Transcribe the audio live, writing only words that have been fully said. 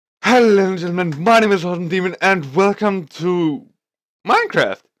Well, ladies and gentlemen, my name is Awesome Demon, and welcome to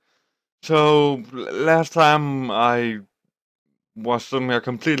Minecraft. So, last time I was somewhere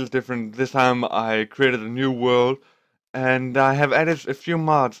completely different. This time I created a new world, and I have added a few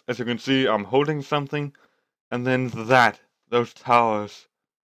mods. As you can see, I'm holding something, and then those towers.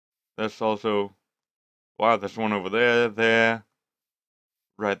 That's also, wow, there's one over there,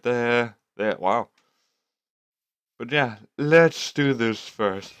 right there, wow. But yeah, let's do this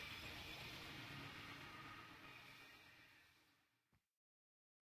first.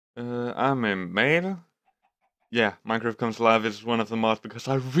 I'm a male. Yeah, Minecraft Comes Alive is one of the mods because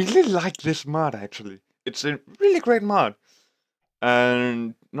I really like this mod actually. It's a really great mod.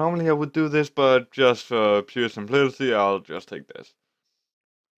 And normally I would do this, but just for pure simplicity, I'll just take this.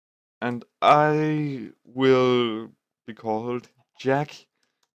 And I will be called Jack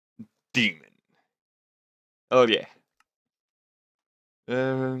Demon. Oh yeah.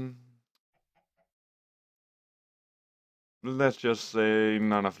 Um, let's just say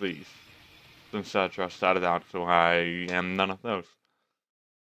none of these. Since I just started out, so I am none of those.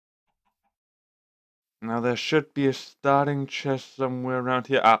 Now there should be a starting chest somewhere around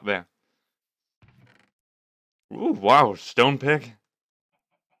here. Ah, there. Ooh, wow, stone pick.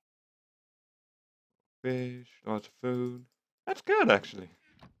 Fish, lots of food. That's good, actually.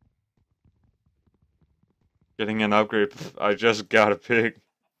 Getting an upgrade. I just got a pig.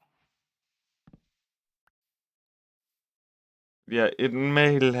 Yeah, it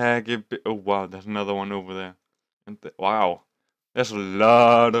may lag a bit. Oh, wow, there's another one over there. And wow, there's a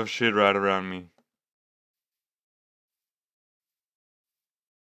lot of shit right around me.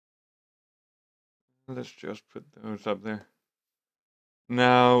 Let's just put those up there.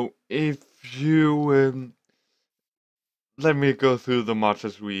 Now, if you let me go through the mods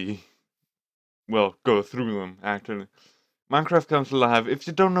as we, well, go through them actually. Minecraft Comes Alive. If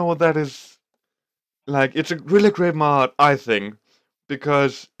you don't know what that is, like, it's a really great mod, I think,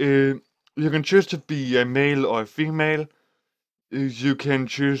 because you can choose to be a male or a female. You can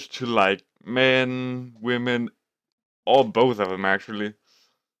choose to like men, women, or both of them actually.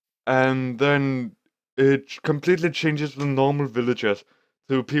 And then it completely changes the normal villagers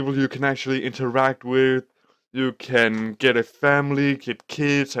to people you can actually interact with. You can get a family, get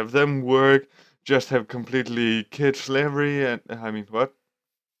kids, have them work, just have completely kid slavery. And I mean, what?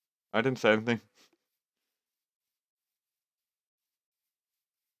 I didn't say anything.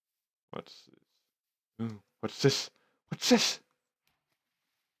 What's ooh, what's this? What's this?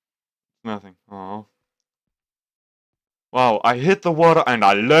 Nothing. Oh. Wow, I hit the water and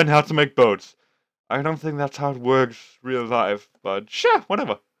I learned how to make boats. I don't think that's how it works real life, but sure,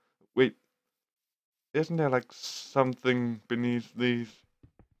 whatever. Wait, isn't there like something beneath these?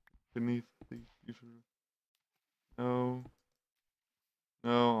 Beneath these? No.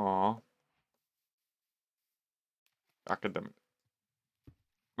 No, aw. Academic.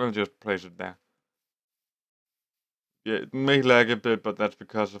 We'll just place it there. Yeah, it may lag a bit, but that's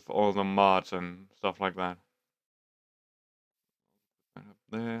because of all the mods and stuff like that. Right up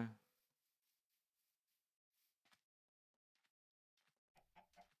there.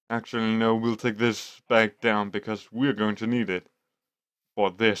 Actually, no, we'll take this back down because we're going to need it for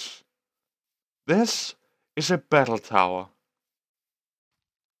this. This is a battle tower.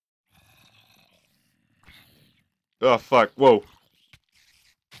 Oh, fuck. Whoa.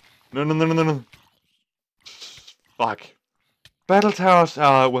 No, no, no, no, no, no. Fuck. Battle towers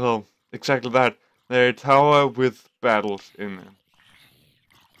are, well, exactly that. They're a tower with battles in them.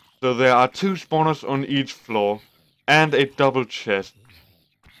 So there are 2 spawners on each floor, and a double chest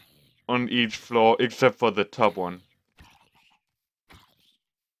on each floor, except for the top one.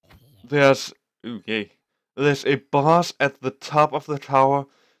 There's, ooh, yay. There's a boss at the top of the tower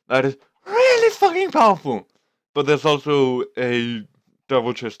that is really fucking powerful. But there's also a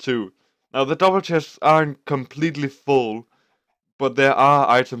double chest too. Now the double chests aren't completely full, but there are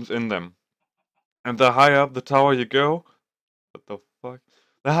items in them. And the higher up the tower you go, what the fuck?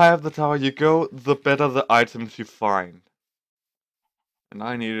 The higher up the tower you go, the better the items you find. And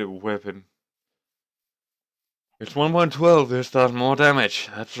I need a weapon. It's 1.12, this does more damage,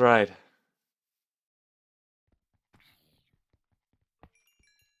 that's right.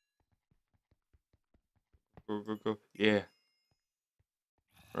 Go, go, go, yeah.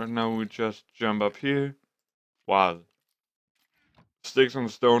 Right now we just jump up here. Wow. Sticks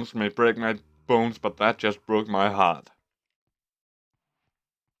and stones may break my bones, but that just broke my heart.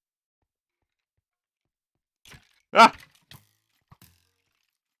 Ah!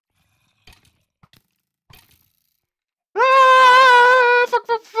 Ah! Fuck,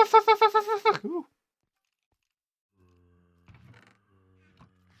 fuck, fuck, fuck, fuck, fuck, fuck, fuck. Ooh.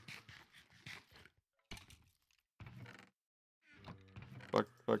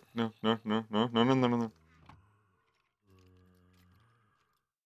 Fuck, no, no, no, no, no, no, no, no.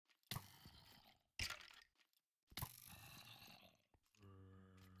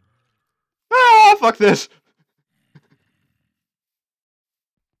 Ah, fuck this!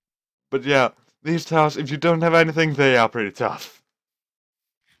 But yeah, these towers, if you don't have anything, they are pretty tough.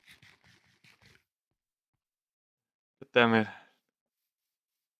 But damn it.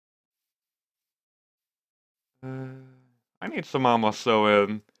 I need some armor,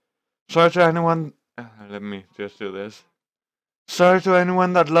 so, sorry to anyone. Let me just do this. Sorry to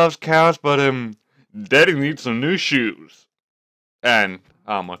anyone that loves cows, but, Daddy needs some new shoes. And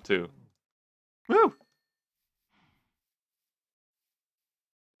armor, too. Woo!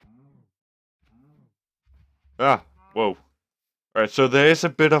 Ah, whoa. Alright, so there is a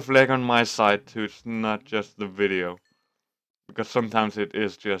bit of lag on my side, too. It's not just the video. Because sometimes it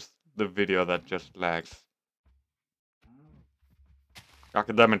is just the video that just lags.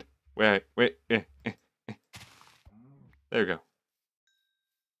 God damn it. Wait. There you go.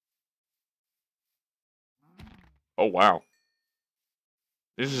 Oh, wow.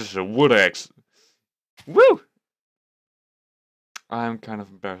 This is a wood axe. Woo! I'm kind of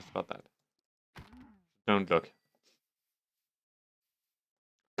embarrassed about that. Don't look.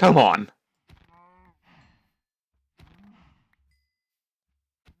 Come on!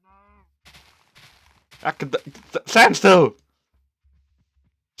 Stand still!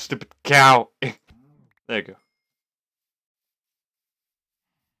 Stupid cow. There you go.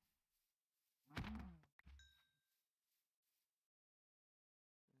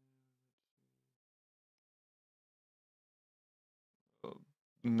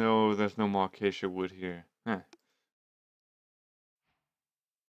 No, there's no more acacia wood here. Huh.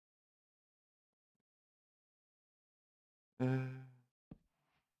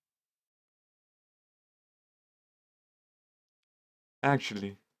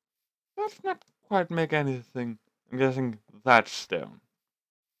 Actually, let's not quite make anything. I'm guessing that's stone.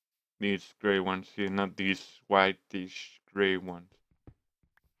 These grey ones here, not these white, these grey ones.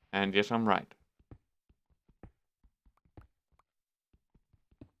 And yes, I'm right.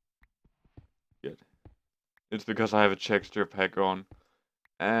 Good. It's because I have a texture pack on.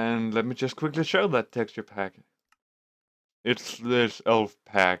 And let me just quickly show that texture pack. It's this elf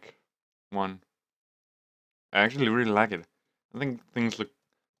pack one. I actually really like it. I think things look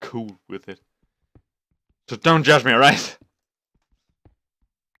cool with it. So don't judge me, alright?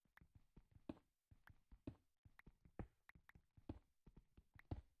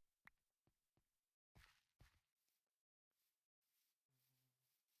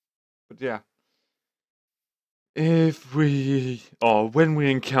 But yeah. If we, or when we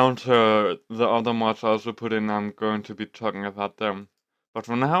encounter the other mods I also put in, I'm going to be talking about them. But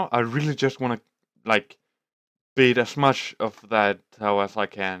for now, I really just want to, like, beat as much of that tower as I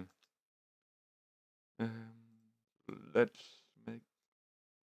can. Um, let's make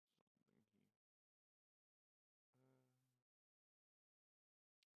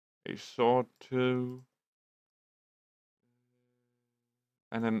a sword too.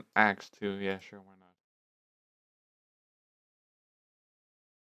 And an axe too, yeah, sure, why not?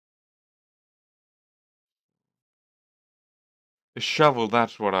 A shovel,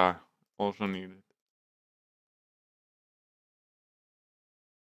 that's what I also needed.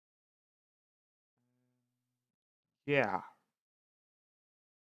 Yeah.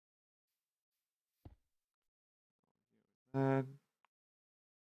 And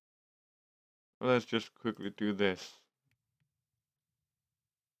let's just quickly do this.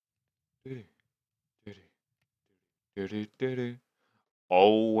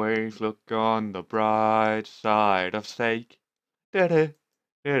 Always look on the bright side of steak. I'm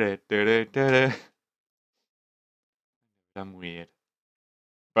weird.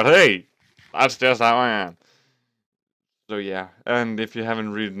 But hey, that's just how I am. So yeah, and if you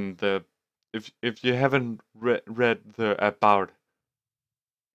haven't read the if you haven't read the about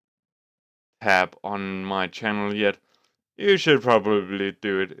tab on my channel yet, you should probably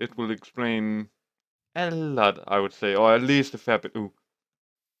do it. It will explain a lot, I would say, or at least a fair bit. Ooh,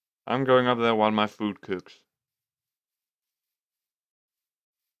 I'm going up there while my food cooks.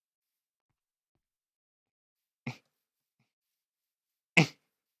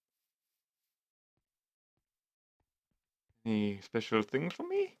 Any special things for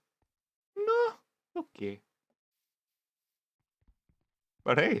me? No. Okay.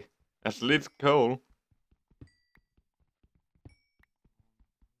 But hey, that's lit coal.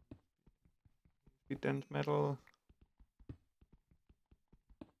 Dense metal.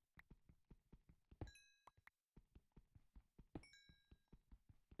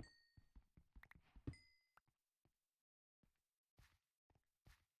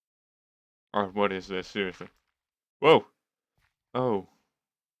 Or what is this? Seriously. Whoa! Oh.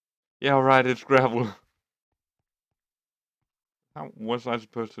 Yeah, right, it's gravel. How was I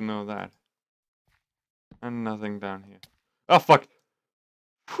supposed to know that? And nothing down here. Oh, fuck!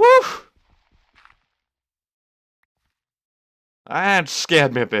 Whew! That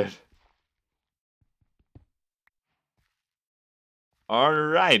scared me a bit.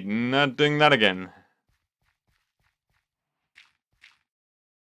 Alright, not doing that again.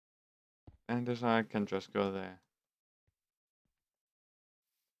 And as I can just go there.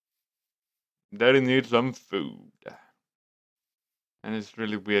 Daddy needs some food. And it's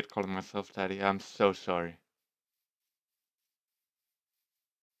really weird calling myself Daddy. I'm so sorry.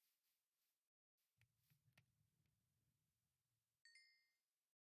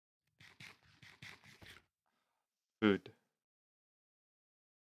 Food.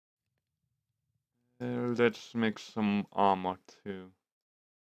 Let's make some armor too.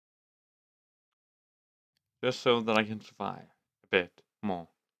 Just so that I can survive a bit more.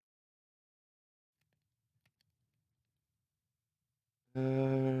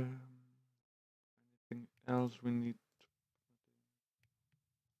 Anything else we need?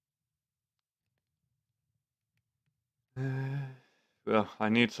 Well, I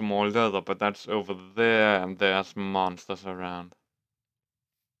need some more leather, but that's over there, and there's monsters around.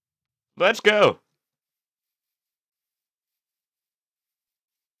 Let's go!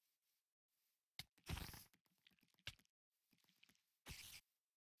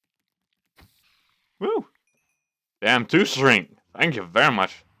 Woo! Damn, 2 string! Thank you very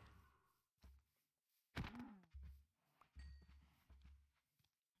much.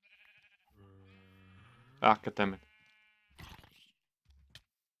 Ah, goddammit.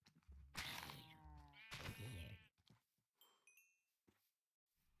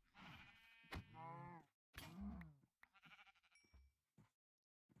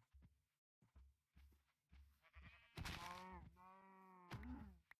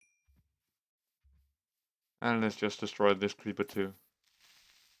 And let's just destroy this creeper too.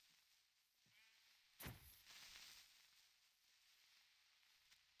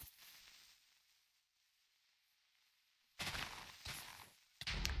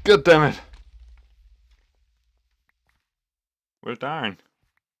 God damn it! We're dying.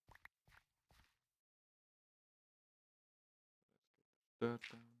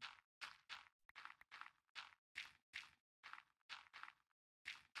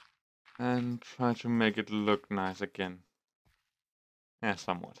 And try to make it look nice again. Yeah,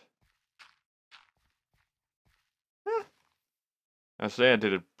 somewhat. I say I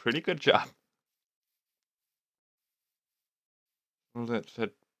did a pretty good job. Let's head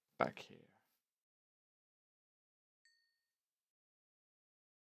back here.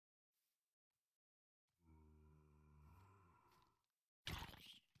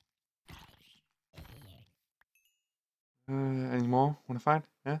 Any more? Wanna fight?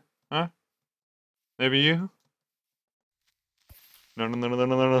 Yeah? Huh? Maybe you? No, no, no, no, no,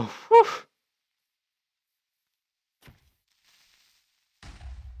 no, no. Whew.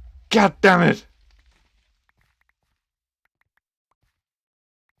 God damn it!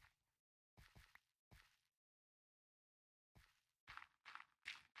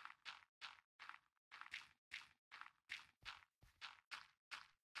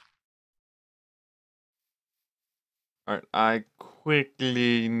 Alright, I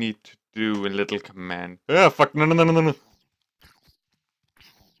quickly need to do a little command. Ah, fuck, no, no, no, no, no, no.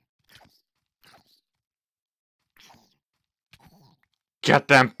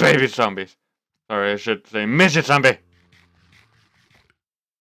 Goddamn baby zombies. Sorry, I should say midget zombie.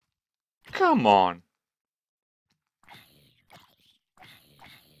 Come on.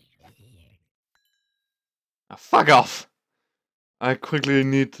 Ah, fuck off. I quickly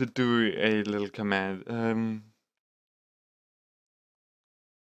need to do a little command.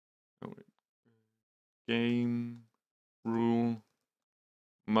 Game rule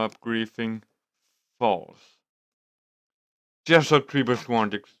mob griefing false. Just so creepers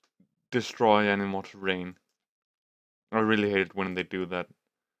won't destroy any more terrain. I really hate it when they do that.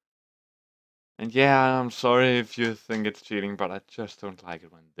 And yeah, I'm sorry if you think it's cheating, but I just don't like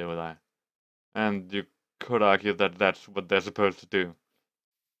it when they do that. And you could argue that that's what they're supposed to do.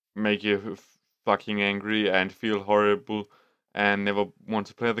 Make you fucking angry and feel horrible and never want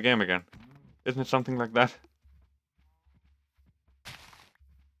to play the game again. Isn't it something like that?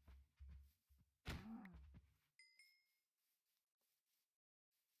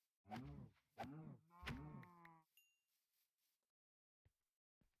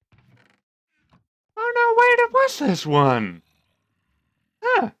 Oh no, wait, it was this one!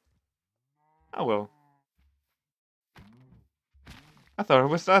 Huh. Oh well. I thought it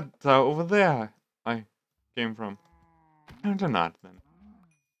was that over there I came from. No, they're not then.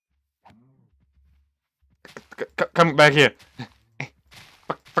 Come back here.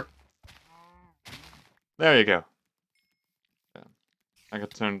 There you go. Yeah, I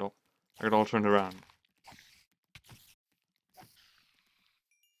got all turned around.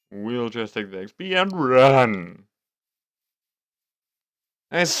 We'll just take the XP and run.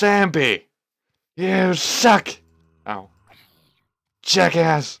 Hey, Stampy! You suck! Ow.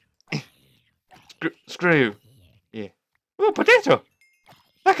 Jackass! Screw you. Yeah. Ooh, potato!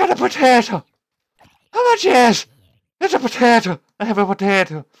 I got a potato! How much yes? It's a potato! I have a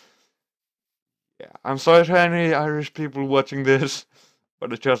potato! Yeah, I'm sorry to any Irish people watching this,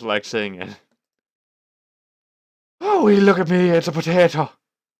 but I just like saying it. Oh, look at me, it's a potato!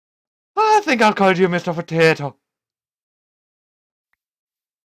 I think I'll call you Mr. Potato.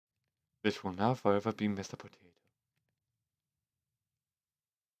 This will now forever be Mr. Potato.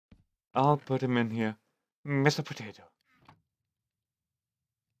 I'll put him in here. Mr. Potato.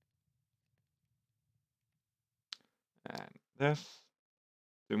 And this.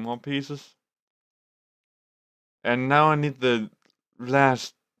 2 more pieces. And now I need the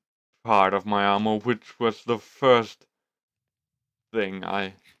last part of my armor, which was the first thing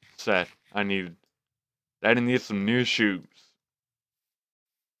I said I needed. I need some new shoes.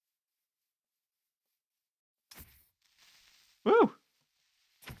 Woo!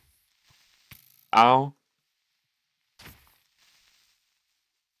 Ow.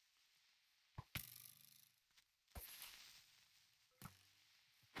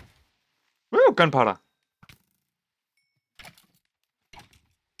 Woo! Gunpowder.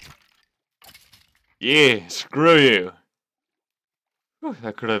 Yeah, screw you. Whew,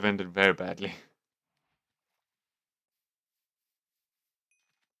 that could have ended very badly.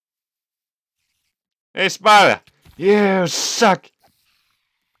 Hey, spider! You suck!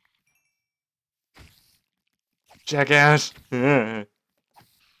 Jackass! I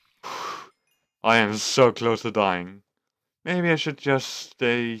am so close to dying. Maybe I should just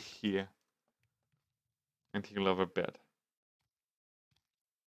stay here and heal over bed.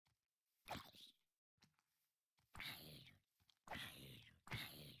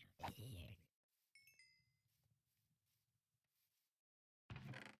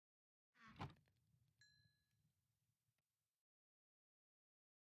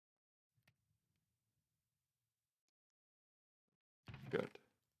 Good.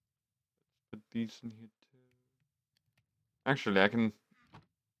 Put these in here too. Actually, I can...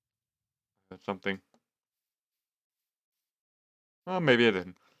 something. Oh, maybe I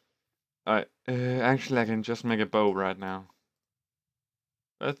didn't. Alright, actually I can just make a bow right now.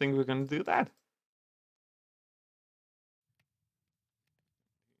 I think we're gonna do that.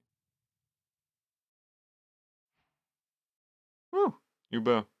 Woo! New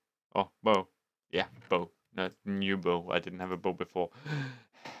bow. Oh, bow. Yeah, bow. Not new bow. I didn't have a bow before.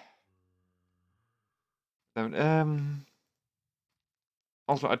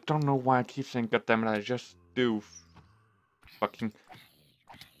 Also, I don't know why I keep saying goddammit, I just do. Fucking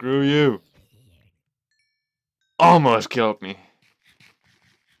screw you. Almost killed me.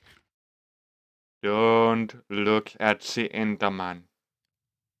 Don't look at the Enderman.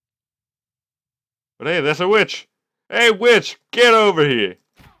 But hey, there's a witch. Hey, witch, get over here.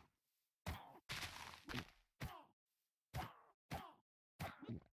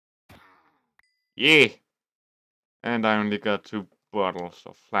 Yeah. And I only got 2 bottles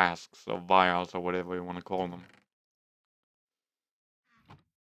or flasks or vials or whatever you want to call them.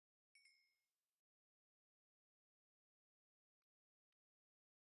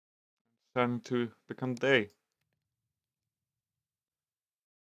 It's starting to become day.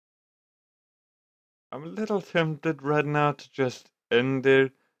 I'm a little tempted right now to just end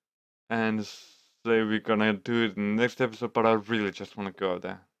it and say we're gonna do it in the next episode, but I really just want to go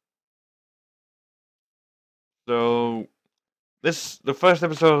there. So the first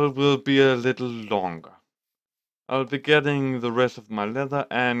episode will be a little longer. I'll be getting the rest of my leather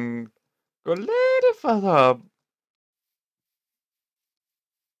and go a little further up.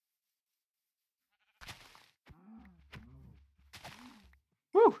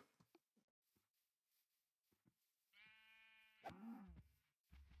 Woo!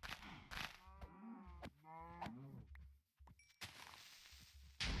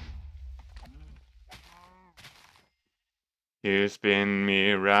 You spin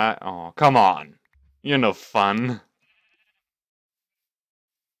me right. Oh, come on. You're no fun.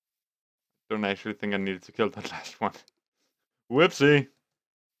 Don't actually think I needed to kill that last one. Whoopsie.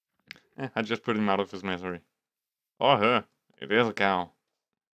 I just put him out of his misery. Or her. It is a cow.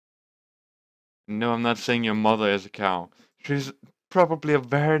 No, I'm not saying your mother is a cow. She's probably a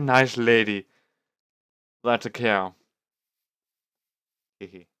very nice lady. That's a cow.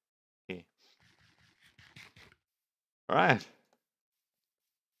 Hehe. Alright.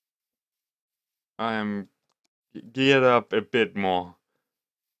 I am geared up a bit more.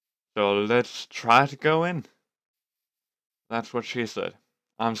 So let's try to go in. That's what she said.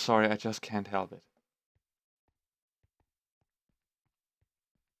 I'm sorry, I just can't help it.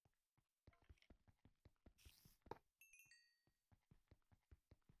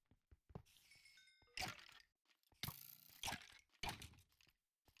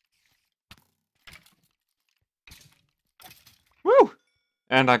 Woo!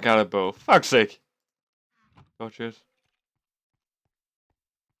 And I got a bow. Fuck's sake. Torches.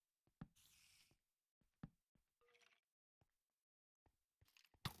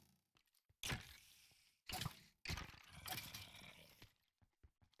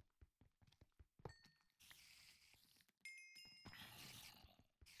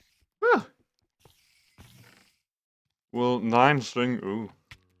 Woo! Well, 9 string. Ooh.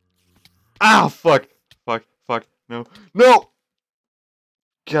 Ah, fuck. Fuck. No. No!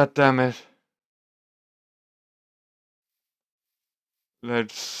 God damn it.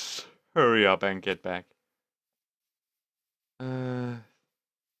 Let's hurry up and get back.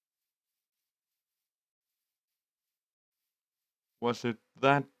 Was it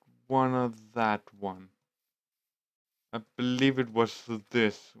that one or that one? I believe it was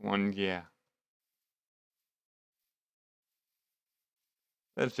this one, yeah.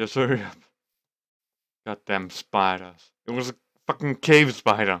 Let's just hurry up. Goddamn spiders. It was a fucking cave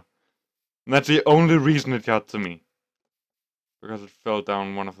spider. And that's the only reason it got to me. Because it fell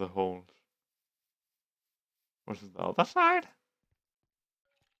down one of the holes. Was it the other side?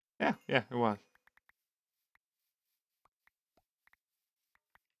 Yeah, it was.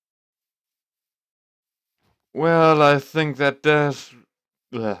 Well, I think that death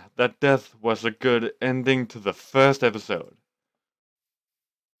was a good ending to the first episode.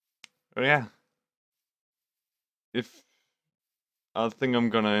 Oh yeah. I think I'm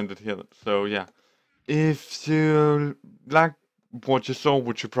gonna end it here. So yeah. If you like what you saw,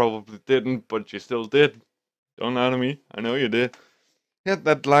 which you probably didn't, but you still did, don't lie to me, I know you did, hit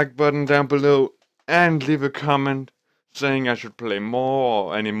that like button down below and leave a comment saying I should play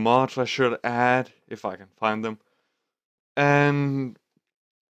more or any mods I should add, if I can find them. And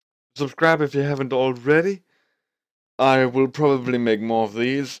subscribe if you haven't already. I will probably make more of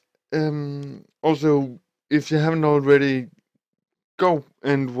these. Also, if you haven't already, go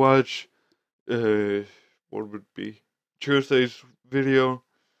and watch what would be Tuesday's video.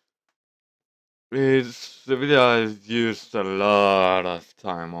 It's the video I've used a lot of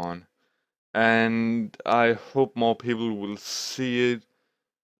time on, and I hope more people will see it,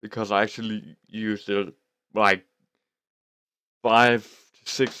 because I actually used it like 5 to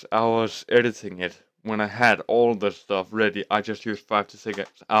 6 hours editing it. When I had all the stuff ready, I just used 5 to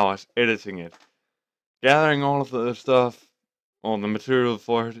 6 hours editing it. Gathering all of the stuff, all the material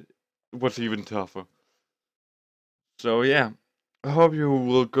for it, was even tougher. So yeah, I hope you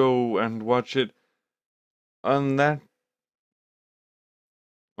will go and watch it. On that,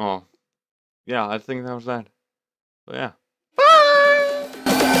 oh yeah, I think that was that. So yeah,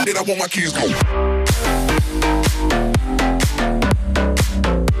 bye. Did I want my kids go?